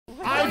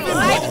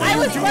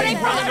running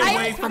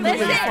away from the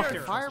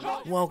reactor.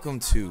 Welcome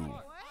to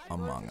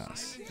Among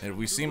Us. If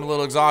we seem a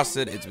little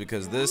exhausted, it's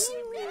because this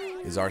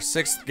is our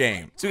 6th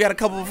game. So we got a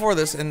couple before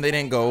this, and they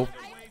didn't go,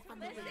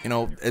 you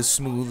know, as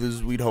smooth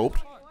as we'd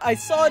hoped. I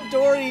saw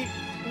Dory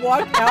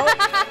walk out.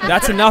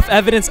 That's enough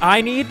evidence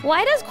I need.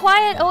 Why does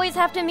quiet always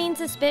have to mean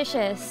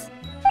suspicious?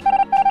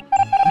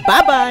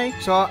 Bye-bye.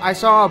 So I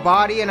saw a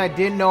body and I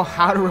didn't know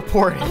how to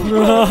report it.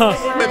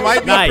 It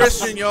might be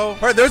Christian, yo.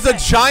 There's a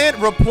giant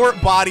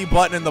report body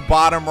button in the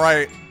bottom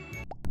right.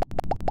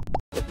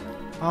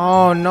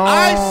 Oh no.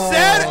 I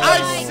said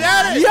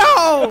it!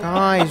 Yo!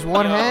 Guys,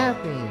 what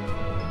happened?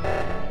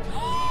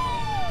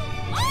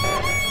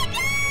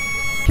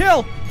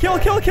 Kill! Kill!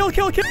 Kill! Kill!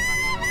 Kill! Kill!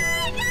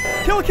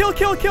 Kill! Kill!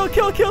 Kill! Kill!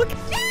 Kill! Kill!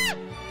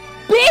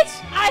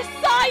 Bitch! I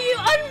saw you!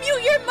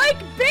 Unmute your mic,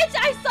 bitch!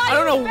 I saw you! I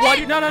don't know what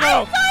you. No!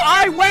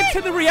 I went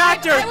to the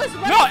reactor.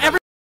 No, every.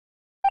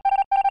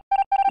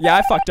 Yeah,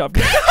 I fucked up.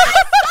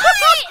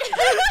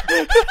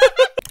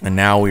 And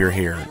now we are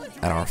here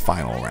at our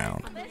final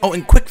round. Oh,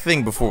 and quick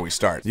thing before we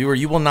start. Viewer,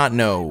 you will not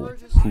know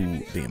who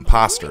the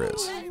imposter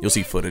is. You'll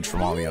see footage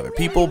from all the other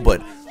people,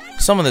 but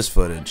some of this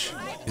footage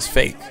is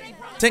fake.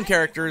 10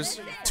 characters,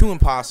 2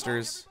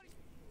 imposters.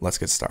 Let's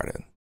get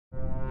started.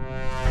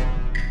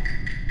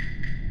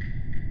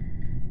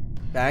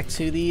 Back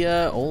to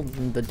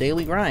the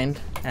daily grind.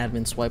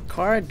 Admin swipe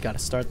card. Gotta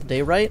start the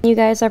day right. You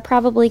guys are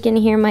probably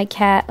gonna hear my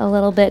cat a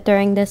little bit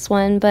during this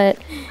one, but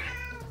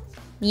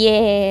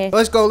yeah.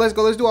 Let's go. Let's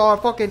do all our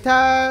fucking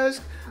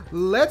tasks.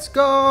 Let's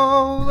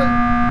go.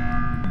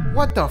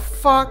 What the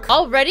fuck?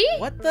 Already?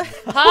 What the?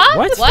 Huh?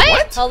 What?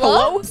 What?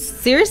 Hello?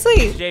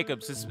 Seriously?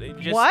 Jacobs. Just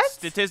What?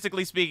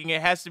 Statistically speaking,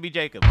 it has to be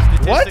Jacobs.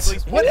 What? Statistically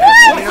speaking, What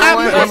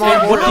happened?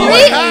 What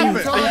What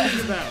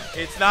happened?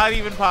 it's not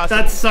even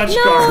possible. That's such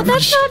No, garbage.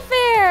 that's not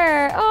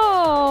fair.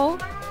 Oh.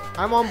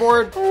 I'm on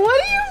board. What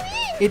do you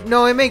mean?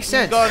 No, it makes He's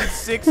sense. gone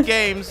 6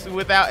 games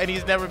without, and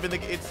he's never been.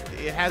 It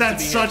has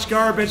That's to be such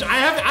garbage.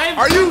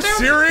 Are you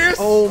serious?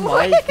 Oh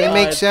my god. It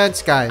makes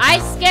sense, guys. I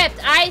skipped.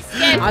 I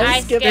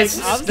skipped.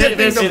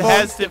 It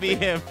has to be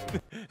him.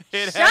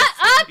 Shut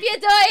up, you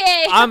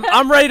doye!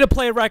 I'm ready to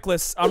play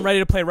reckless. I'm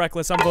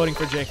voting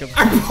for Jacob.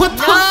 What the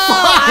fuck?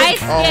 I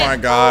skipped. Oh my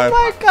god. Oh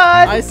my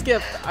god. I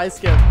skipped.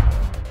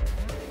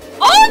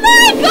 Oh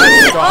my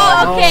god!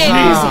 Oh, okay.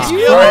 Jesus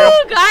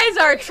You guys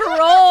are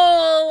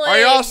trolling. Are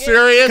y'all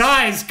serious?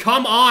 Guys,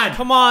 come on.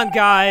 Come on,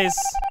 guys.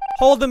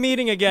 Hold the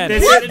meeting again.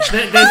 This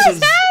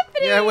is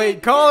Yeah,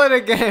 wait. Call it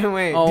again.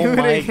 Wait. Oh do it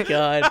my again.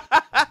 god.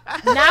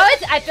 Now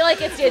I feel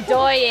like it's your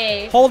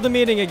doye. Hold the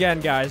meeting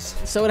again, guys.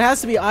 So it has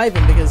to be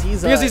Ivan because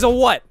he's He's a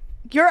what?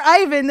 You're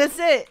Ivan, that's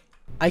it.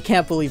 I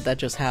can't believe that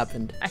just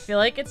happened. I feel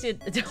like it's your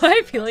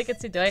I feel like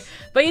it's your doye.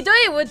 But your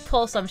doye would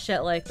pull some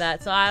shit like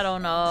that, so I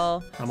don't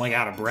know. I'm like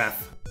out of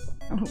breath.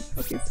 Oh,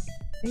 okay.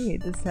 I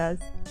hate this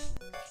task.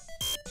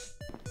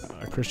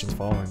 Christian's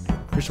following me.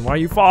 Christian, why are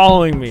you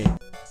following me?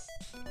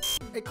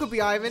 It could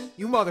be Ivan.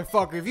 You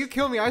motherfucker. If you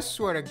kill me, I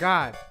swear to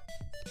God.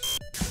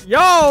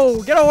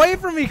 Yo, get away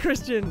from me,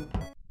 Christian.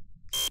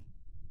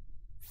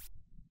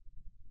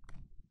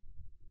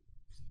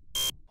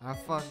 I'm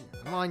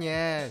on your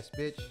ass,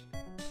 bitch.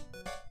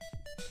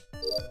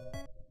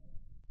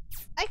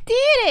 I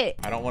did it.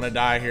 I don't want to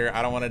die here.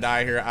 I don't want to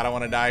die here. I don't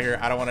want to die here.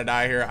 I don't want to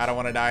die here. I don't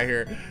want to die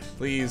here.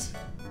 Please.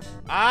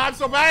 I'm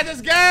so bad at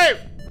this game.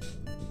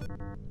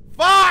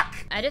 Fuck.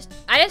 I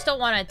just don't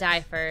want to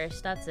die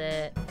first. That's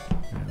it.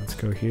 Let's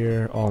go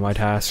here. All my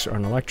tasks are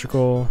in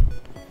electrical.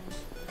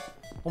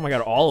 Oh my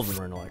god, all of them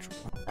are in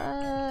electrical.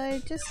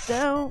 I just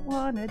don't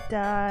want to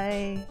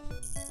die.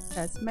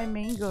 That's my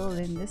main goal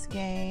in this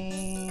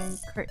game.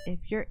 If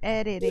you're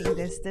editing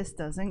this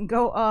doesn't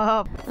go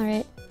up. All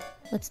right,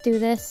 let's do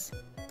this.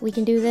 We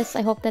can do this.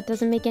 I hope that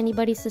doesn't make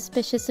anybody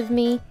suspicious of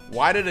me.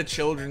 Why did a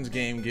children's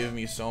game give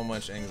me so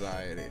much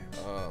anxiety?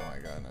 Oh my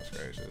goodness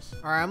gracious.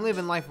 Alright, I'm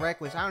living life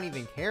reckless. I don't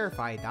even care if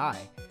I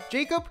die.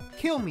 Jacob,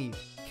 kill me.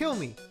 Kill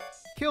me.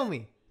 Kill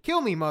me. Kill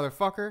me,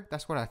 motherfucker.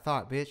 That's what I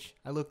thought, bitch.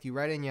 I looked you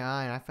right in your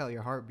eye and I felt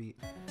your heartbeat.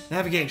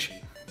 Navigation.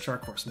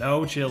 Chart course.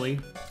 No chili.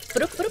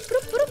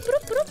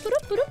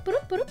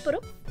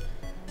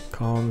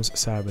 Comms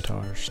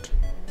sabotaged.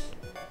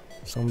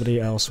 Somebody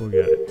else will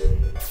get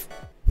it.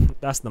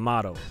 That's the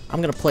motto.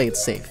 I'm gonna play it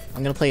safe.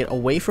 I'm gonna play it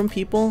away from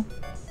people.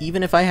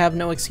 Even if I have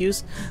no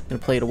excuse, I'm gonna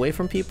play it away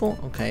from people.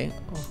 Okay.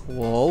 Oh,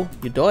 whoa,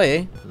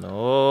 Yudoye.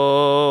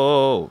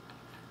 No.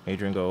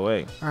 Adrian, go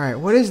away. Alright,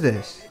 what is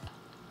this?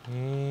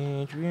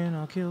 Adrian,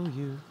 I'll kill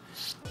you.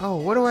 Oh,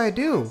 what do I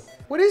do?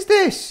 What is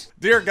this?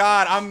 Dear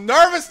God, I'm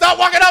nervous. Stop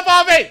walking up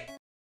on me.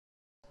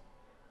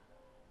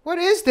 What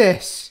is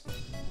this?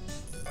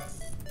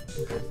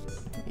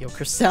 Yo,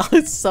 Christelle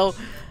is so...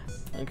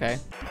 Okay.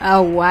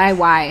 Oh,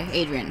 why?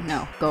 Adrian,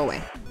 no, go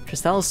away.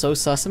 Christelle is so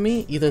sus of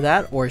me. Either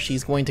that or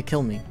she's going to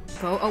kill me.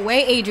 Go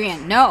away,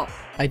 Adrian, no.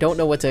 I don't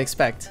know what to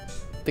expect.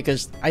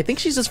 Because I think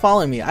she's just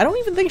following me. I don't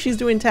even think she's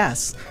doing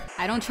tasks.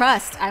 I don't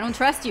trust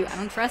you. I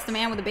don't trust the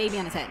man with a baby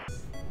on his head.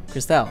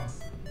 Christelle,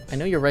 I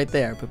know you're right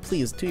there, but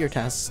please do your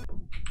tasks.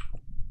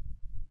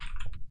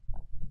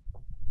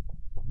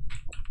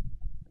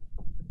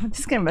 I'm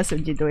just gonna mess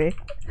with you, Doi.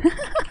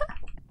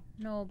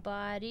 No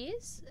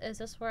bodies. Is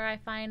this where I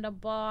find a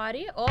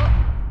body? Oh.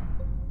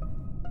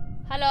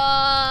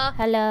 Hello.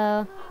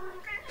 Hello.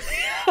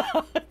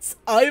 It's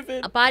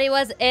Ivan. A body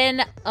was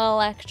in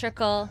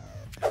electrical.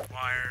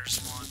 Wires,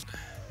 1,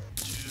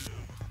 2,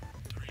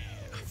 3.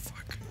 Oh,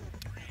 fuck.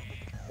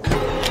 3.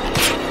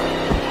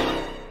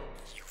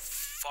 You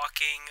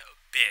fucking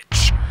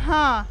bitch.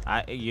 Huh.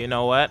 You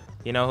know what?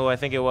 You know who I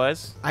think it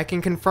was? I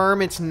can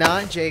confirm it's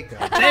not Jacob.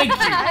 Thank you.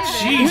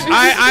 Jesus.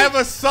 I have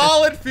a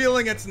solid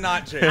feeling it's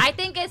not Jake. I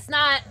think it's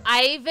not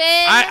Ivan.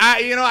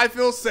 I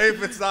feel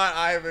safe it's not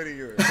Ivan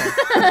either.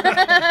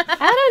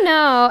 I don't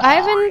know.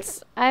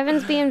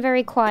 Ivan's being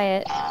very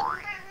quiet.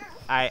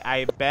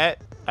 I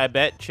bet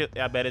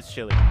it's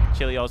Chili.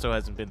 Chili also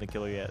hasn't been the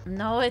killer yet.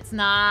 No, it's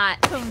not.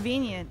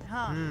 Convenient,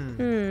 huh?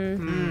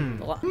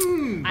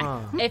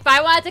 If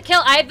I wanted to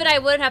kill Ivan, I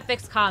wouldn't have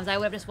fixed comms. I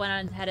would have just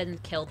went ahead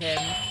and killed him.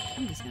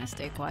 I'm just gonna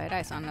stay quiet.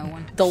 I saw no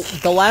one.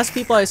 The last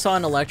people I saw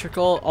in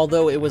electrical,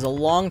 although it was a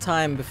long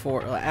time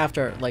before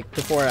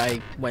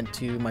I went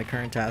to my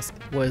current task,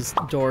 was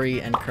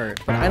Dory and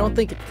Kurt. But I don't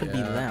think it could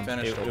be them.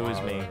 It was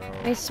me.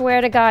 I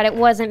swear to God, it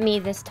wasn't me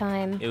this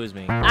time. It was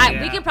me.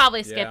 We could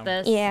probably skip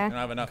this. Yeah. I don't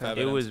have enough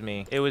evidence. It was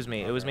me. It was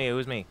me. It was me. It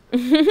was me. That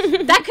could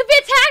be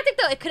a tactic,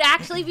 though. It could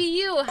actually be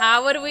you.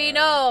 How would we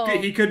know?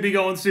 He could be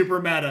going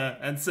super meta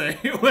and say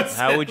it was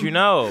How him. would you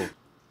know?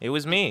 It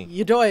was me.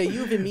 Yudoya,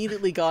 you've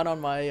immediately gone on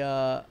my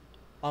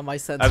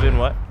sensor. I've been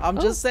what? I'm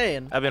just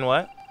saying. I've been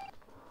what?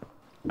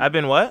 I've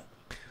been what?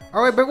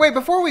 All right, but wait,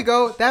 before we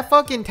go, that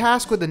fucking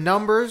task with the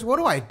numbers, what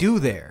do I do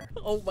there?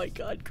 Oh my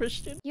God,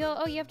 Christian. You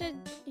have to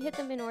hit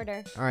them in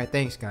order. All right,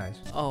 thanks, guys.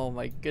 Oh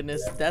my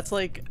goodness, that's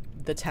like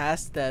the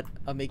task that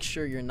makes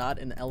sure you're not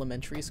an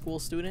elementary school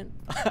student.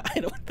 I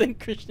don't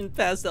think Christian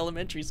passed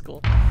elementary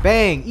school.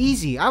 Bang,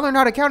 easy. I learned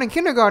how to count in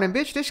kindergarten,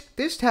 bitch.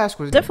 This task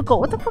was Difficult.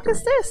 What the fuck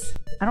is this?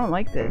 I don't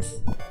like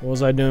this. What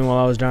was I doing while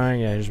I was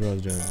dying? Yeah, here's what I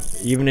was doing.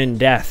 Even in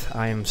death,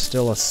 I am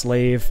still a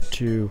slave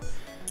to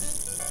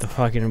the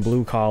fucking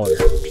blue collar.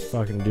 Just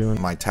fucking doing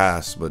My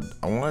task, but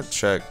I want to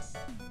check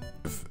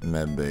if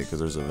medbay because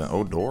there's a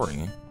oh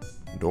Dory.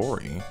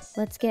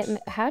 Let's get.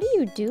 How do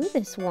you do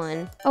this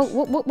one? Oh,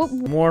 what?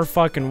 more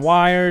fucking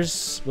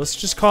wires. Let's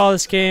just call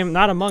this game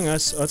not Among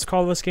Us. Let's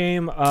call this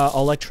game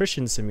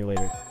Electrician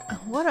Simulator.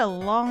 What a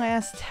long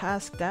ass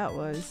task that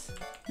was.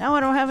 Now I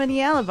don't have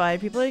any alibi.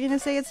 People are gonna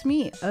say it's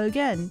me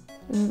again.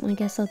 I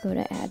guess I'll go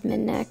to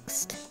admin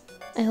next.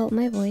 I hope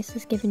my voice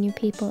is giving you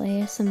people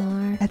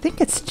ASMR. I think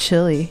it's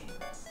Chili.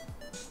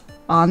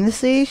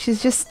 Honestly,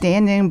 she's just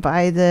standing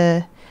by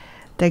the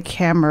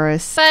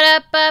cameras. Why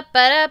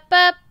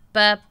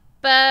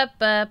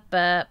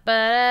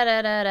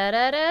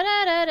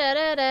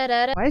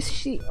is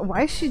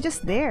she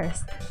just there?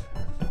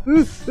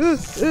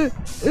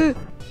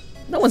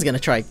 No one's gonna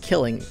try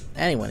killing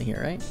anyone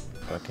here, right?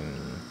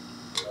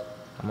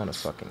 I'm gonna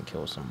fucking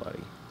kill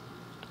somebody.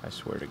 I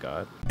swear to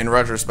God. In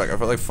retrospect, I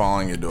feel like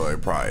following Yudoya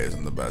probably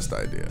isn't the best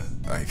idea.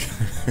 Like,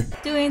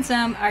 Doing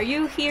some. Are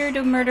you here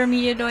to murder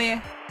me,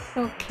 Yudoya?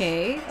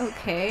 Okay,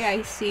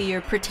 I see you're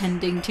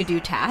pretending to do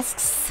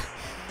tasks.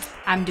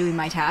 I'm doing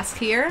my task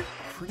here.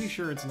 Pretty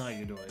sure it's not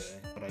Yudoya,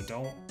 but I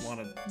don't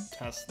want to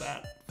test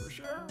that for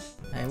sure.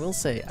 I will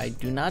say, I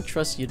do not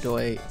trust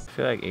Yudoya. I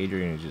feel like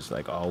Adrian is just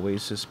like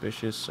always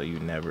suspicious, so you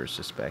never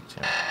suspect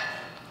him.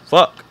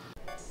 Fuck.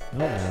 Oh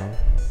no.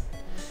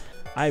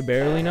 I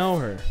barely know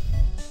her.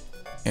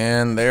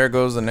 and there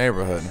goes the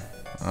neighborhood.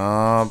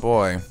 Oh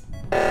boy.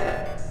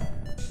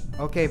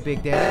 Okay,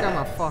 Big Dad, I got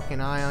my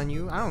fucking eye on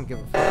you. I don't give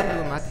a fuck. I'm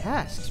doing my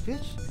tasks,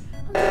 bitch.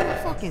 I'm doing my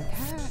fucking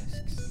tasks.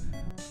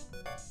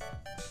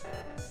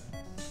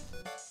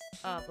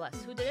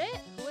 Bless. Who did it?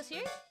 Who was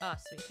here? Oh,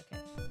 sweet.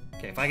 Okay.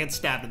 Okay, if I get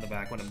stabbed in the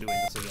back when I'm doing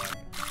this again.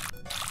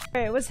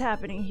 Alright, what's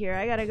happening here?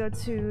 I gotta go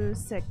to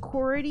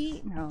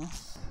security? No.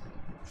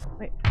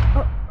 Wait.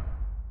 Oh.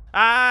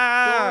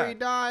 Ah! Dory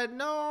died.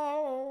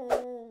 No.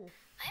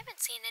 I haven't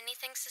seen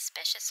anything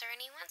suspicious or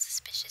anyone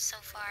suspicious so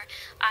far.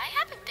 I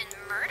haven't been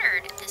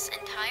murdered this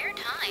entire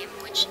time,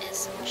 which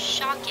is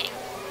shocking.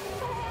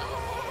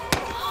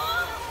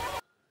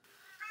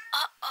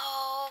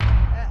 Uh-oh.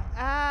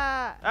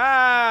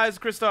 Ah, it's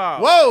Crystal.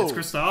 Whoa! It's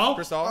Crystal?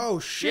 Crystal? Oh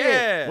shit.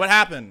 Yeah. What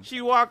happened?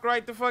 She walked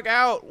right the fuck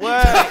out.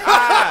 What?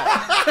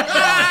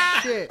 Ah.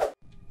 Shit.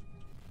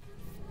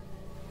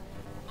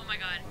 Oh my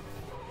god.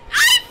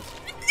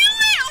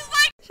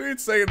 She ain't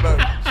saying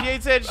nothing. She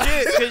ain't said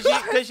shit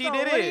because she did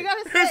What do you it.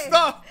 gotta say?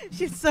 Crystal!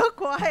 She's so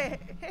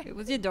quiet. It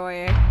was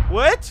Yudoya.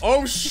 What?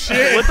 Oh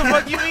shit! What the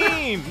fuck you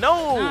mean?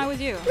 No. No, it was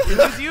you. It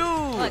was you.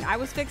 Look, I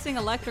was fixing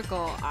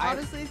electrical. I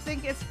honestly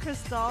think it's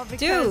Crystal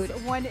because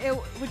Dude. when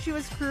she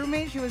was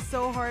crewmate, she was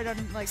so hard on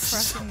like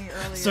pressing me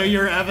earlier. So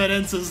your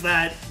evidence is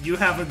that you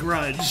have a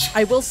grudge.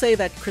 I will say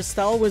that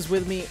Crystal was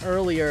with me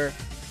earlier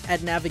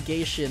at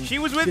navigation. She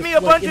was with me a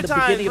bunch of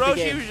times, bro.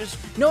 She was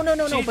just no,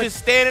 but just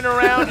standing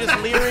around, just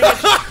leering.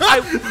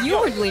 You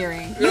were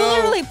leering. You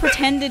literally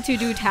pretended to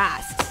do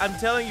tasks. I'm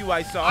telling you,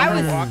 I saw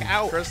her walk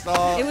out.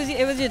 Crystal. It was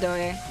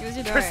Yadoye. It was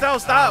Yadoye. Crystal,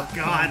 stop. Oh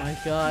my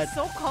god.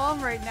 So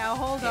calm right now.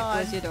 Hold on.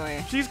 It was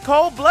Yadoye. She's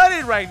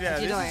cold-blooded right now.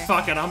 It's Yadoye.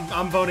 Fuck it,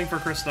 I'm voting for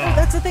Crystal.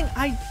 That's the thing.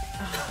 I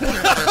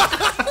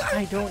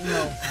don't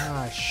know.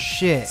 Ah,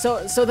 shit.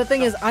 So the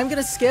thing is, I'm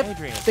gonna skip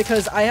Adrian.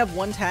 because I have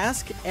one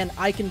task and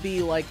I can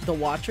be like the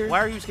watcher. Why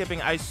are you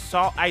skipping? I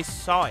saw it. I'm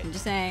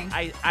just saying.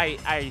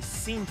 I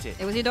seen it.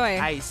 It was Yadoye.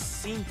 I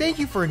seen it. Thank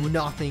you for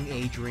nothing,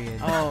 Adrian.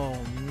 Oh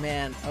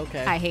man.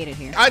 Okay. I hate it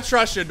here. I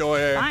trust you,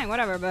 Doye. Fine,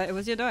 whatever, but it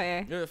was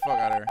Yadoye. Get the fuck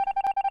out of here.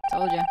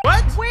 Told you.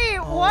 What? Wait,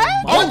 what?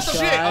 Oh, my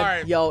shit. God. All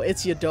right. Yo,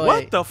 it's Yadoye.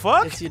 What the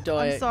fuck? It's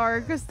Yadoye. I'm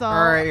sorry, Crystal.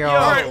 All right, yo.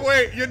 All right,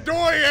 wait. You're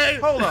Doye.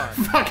 Hold on.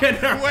 Fucking.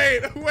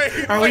 Wait.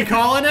 Are we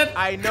calling it?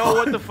 I know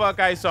what the fuck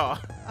I saw.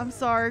 I'm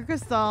sorry,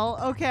 Crystal.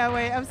 Okay,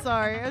 wait. I'm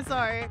sorry.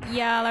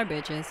 Y'all are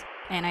bitches.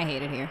 And I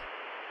hate it here.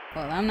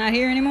 Well, I'm not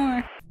here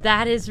anymore.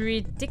 That is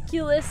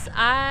ridiculous.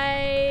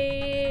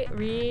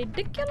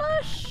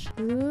 Ridiculous?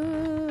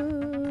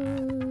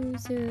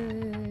 Losers.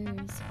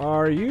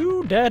 Are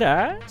you dead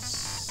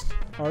ass?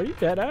 Are you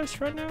dead ass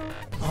right now?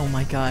 Oh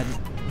my god.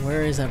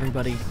 Where is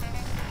everybody?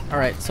 All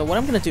right. So what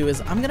I'm gonna do is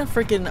I'm gonna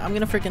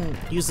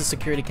freaking use the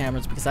security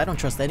cameras because I don't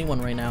trust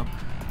anyone right now.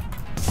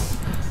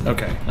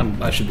 Okay,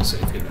 I should be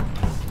safe here.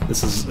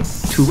 This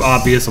is too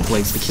obvious a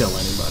place to kill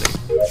anybody.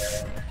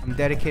 I'm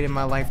dedicating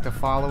my life to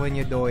following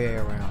your Doye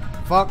around.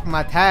 Fuck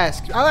my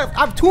tasks. I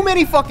have too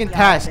many fucking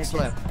tasks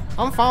left.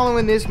 I'm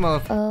following this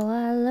motherfucker. Oh,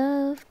 I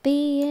love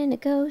being a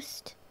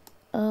ghost.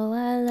 Oh,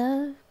 I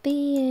love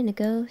being a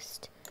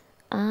ghost.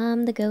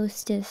 I'm the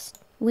ghostest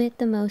with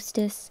the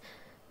mostest.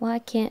 Why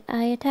can't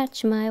I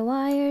attach my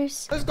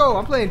wires? Let's go.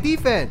 I'm playing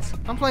defense.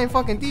 I'm playing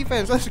fucking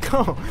defense. Let's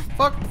go.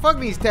 Fuck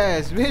these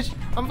tasks, bitch.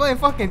 I'm playing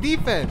fucking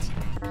defense.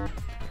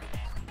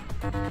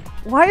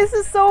 Why is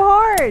this so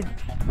hard?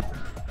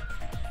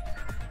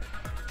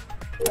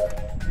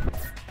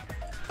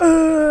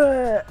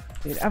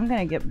 Dude, I'm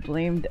gonna get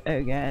blamed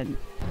again.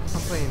 I'm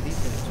playing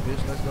defense,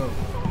 bitch. Let's go.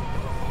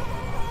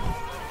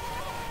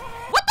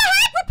 What the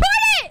heck?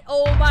 Report it!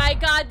 Oh my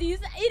god, these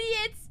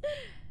idiots!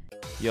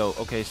 Yo,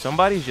 okay,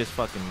 somebody's just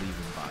fucking leaving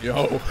bodies.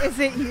 Yo. Is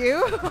it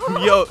you?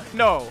 Yo,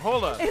 no,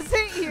 hold up. Is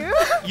it you?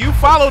 You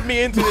followed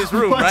me into this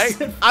room, right?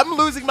 I'm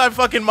losing my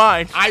fucking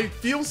mind. I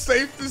feel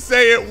safe to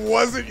say it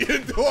wasn't your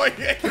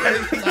Doye.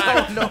 I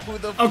don't know who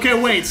the Okay,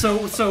 wait. So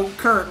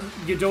Kurt,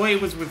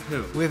 Yadoye was with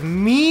who? With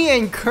me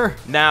and Kurt.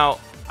 Now,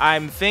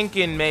 I'm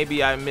thinking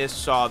maybe I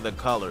missaw the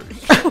colors.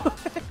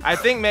 I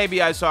think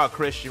maybe I saw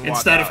Christian walk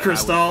Instead out of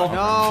Crystal?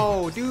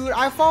 No, dude,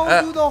 I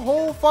followed you the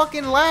whole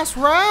fucking last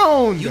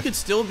round. You could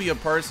still be a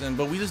person,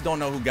 but we just don't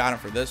know who got him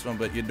for this one.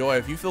 But Yadoye,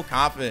 if you feel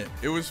confident,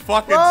 it was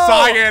fucking Bro.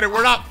 Cyan, and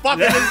we're not fucking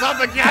this up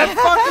again.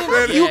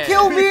 You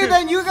kill me,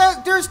 then you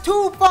got. There's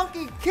 2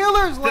 fucking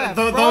killers left.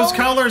 bro. Those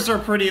colors are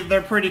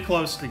they're pretty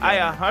close together. I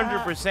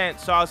 100%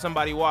 saw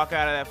somebody walk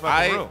out of that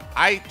fucking room.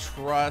 I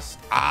trust.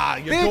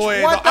 Yadoye.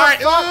 Bitch, what the All right,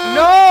 fuck?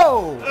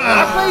 No!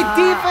 I played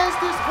defense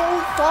this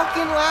whole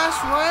fucking last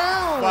round.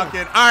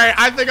 Fucking. All right,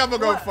 I think I'm gonna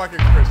go fucking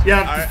Christian. Yeah,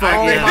 All right, fuck I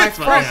yeah, think that's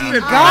it's fine, Christian. yeah.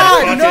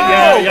 God, Fuck it, no!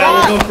 yeah,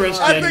 we'll go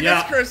Christian. I think yeah.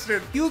 it's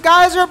Christian. You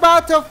guys are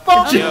about to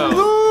fucking Yo, lose.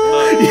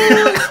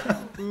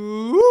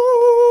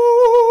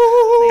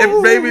 If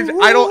baby,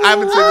 I don't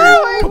have it to me.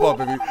 Come on,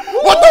 baby.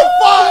 What the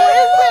fuck?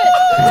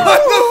 What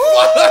the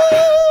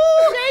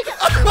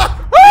fuck?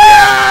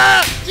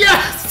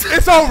 Yes!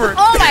 It's over.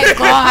 Oh my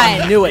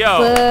god. Knew it.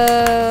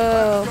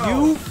 Yo,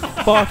 You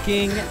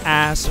fucking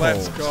asshole.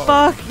 Let's go.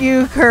 Fuck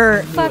you,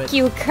 Kurt. Fuck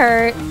you,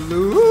 Kurt.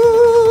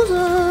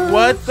 Loser.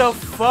 what the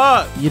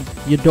fuck?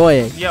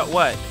 Yadoye. Yeah,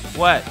 what?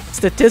 What?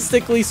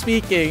 Statistically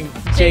speaking,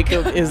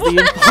 Jacob is the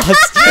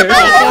imposter.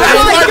 That's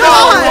why it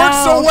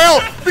worked so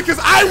well because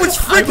I was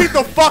freaking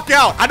the fuck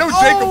out. I know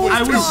Jacob was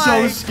I too. was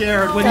so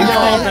scared when you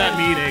called that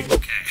meeting.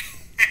 Okay.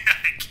 I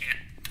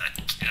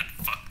can't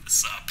fuck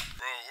this up.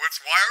 Bro, what's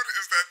wild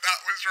is that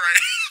was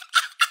right.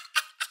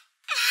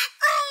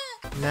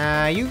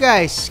 Nah, you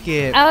guys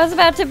skip. I was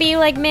about to be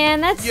like, man,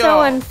 that's Yo. so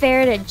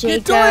unfair to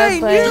Jacob. Yadoye,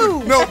 but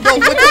you. No,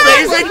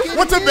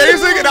 what's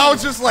amazing, and I'll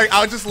just let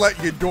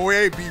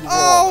Yadoye be wrong.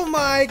 Oh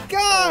my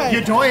god.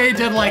 Yadoye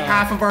did like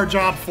half of our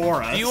job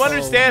for us. Do you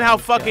understand how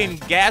fucking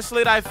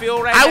gaslit I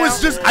feel right now?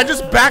 I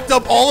just backed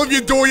up all of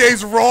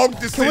Yadoye's wrong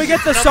decisions. Can we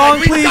get the I'm song,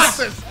 like, we got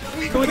please? this.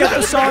 Can we get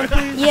the song,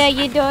 please? yeah,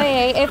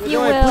 Yadoye, if you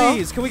Yadoye, will.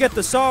 please, can we get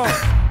the song?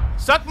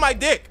 Suck my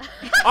dick.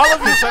 All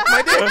of you suck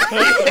my dick.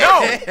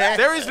 No,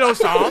 there is no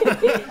song.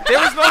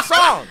 There is no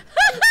song.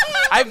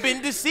 I've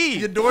been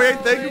deceived.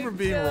 Yadoye, thank you for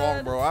being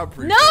wrong, bro. I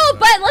appreciate No, that.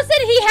 but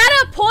listen, he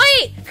had a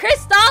point.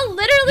 Crystal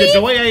literally.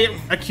 Yadoye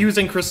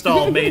accusing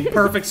Crystal made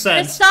perfect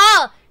sense.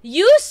 Crystal,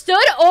 You stood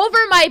over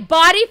my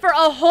body for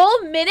a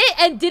whole minute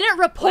and didn't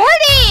report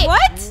it!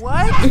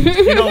 What?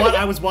 You know what?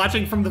 I was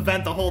watching from the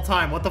vent the whole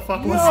time. What the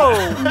fuck was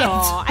that? No,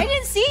 I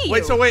didn't see you.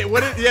 Wait, so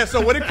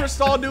what did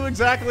Crystal do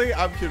exactly?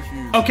 I'm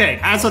confused. Okay,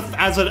 as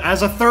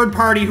a third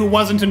party who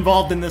wasn't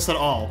involved in this at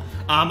all,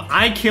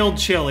 I killed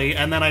Chili,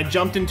 and then I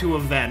jumped into a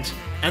vent,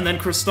 and then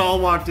Crystal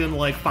walked in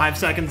like 5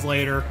 seconds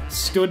later,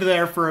 stood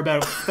there for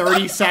about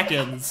 30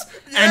 seconds,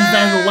 and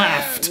then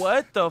left.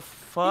 What the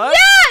fuck?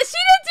 Yeah, she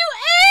didn't do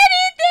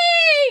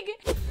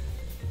anything!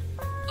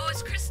 Oh,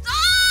 it's Crystal!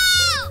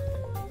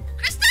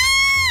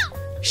 Crystal!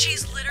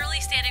 She's literally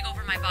standing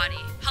over my body.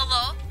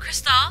 Hello?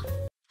 Crystal?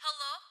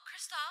 Hello?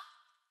 Crystal?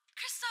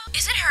 Crystal?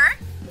 Is it her?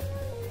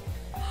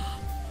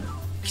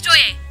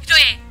 Hitoye,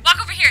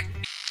 walk over here.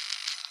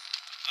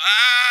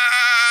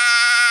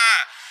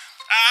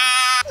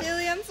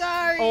 Chili, I'm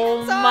sorry.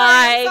 Oh I'm sorry.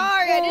 my I'm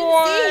sorry.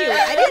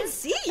 I didn't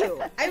see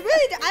you. I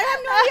really, I have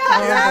no idea.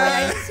 I'm sorry.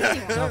 I didn't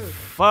see you.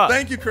 Fuck.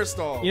 Thank you,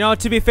 Crystal. You know,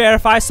 to be fair,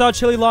 if I saw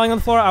Chili lying on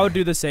the floor, I would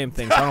do the same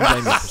thing. So I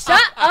don't blame you.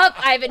 Shut up,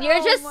 Ivan.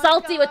 You're just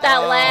salty with that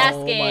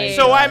last game.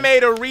 So I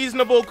made a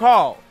reasonable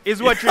call,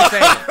 is what you're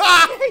saying.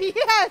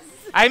 Yes.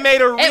 I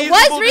made a reasonable It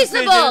was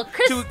reasonable.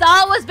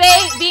 Crystal was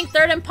being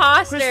third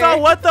imposter.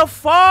 Crystal, what the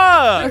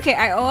fuck? Okay,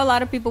 I owe a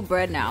lot of people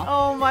bread now.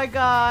 Oh my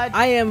god.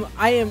 I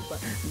am.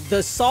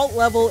 The salt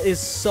level is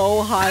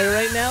so high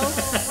right now.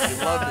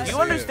 You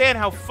understand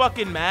how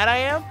fucking mad I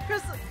am?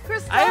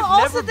 Crystal I have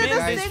also never did been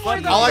the this same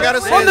fucking. All I gotta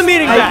say On the is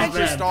meeting back.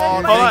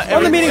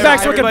 On the meeting back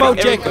so we can vote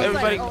Jacob.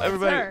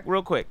 Everybody,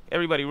 real quick.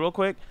 Everybody, real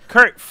quick.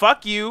 Kurt,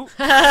 fuck you.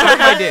 Suck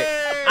my dick.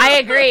 I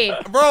agree.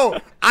 Bro,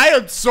 I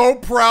am so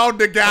proud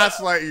to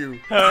gaslight you.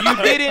 You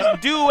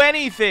didn't do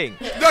anything.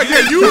 No,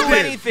 yeah, you do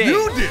did. anything.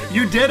 You did.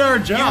 You did our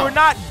You job. were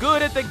not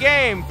good at the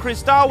game.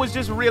 Crystal was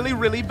just really,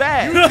 really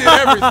bad. You did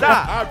everything.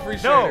 Stop. I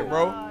appreciate No. it,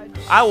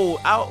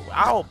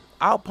 bro.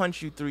 I'll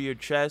punch you through your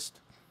chest.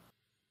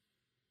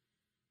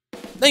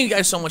 Thank you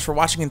guys so much for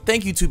watching, and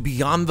thank you to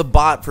Beyond the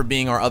Bot for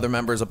being our other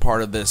members a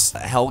part of this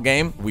hell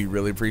game. We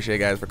really appreciate you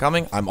guys for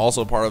coming. I'm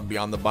also part of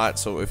Beyond the Bot,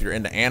 so if you're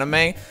into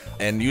anime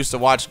and used to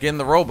watch Gin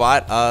the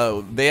Robot,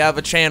 they have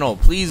a channel.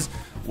 Please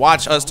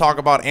watch us talk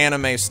about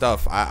anime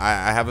stuff.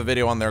 I have a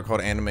video on there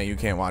called Anime You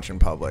Can't Watch in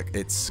Public.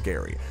 It's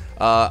scary.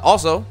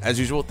 Also, as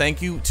usual,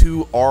 thank you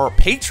to our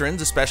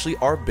patrons, especially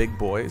our big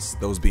boys,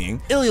 those being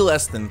Illy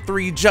Less Than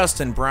 3,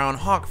 Justin Brown,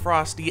 Hawk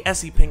Frosty,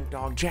 Essie Pink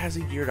Dog,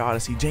 Jazzy Geared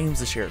Odyssey, James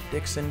the Sheriff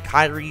Dixon,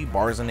 Kyrie,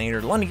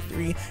 Barzinator, Lundy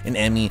 3, and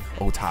Emmy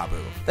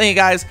Otabu. Thank you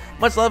guys,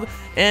 much love,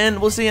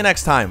 and we'll see you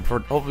next time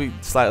for hopefully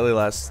slightly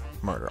less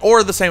murder,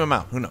 or the same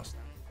amount, who knows.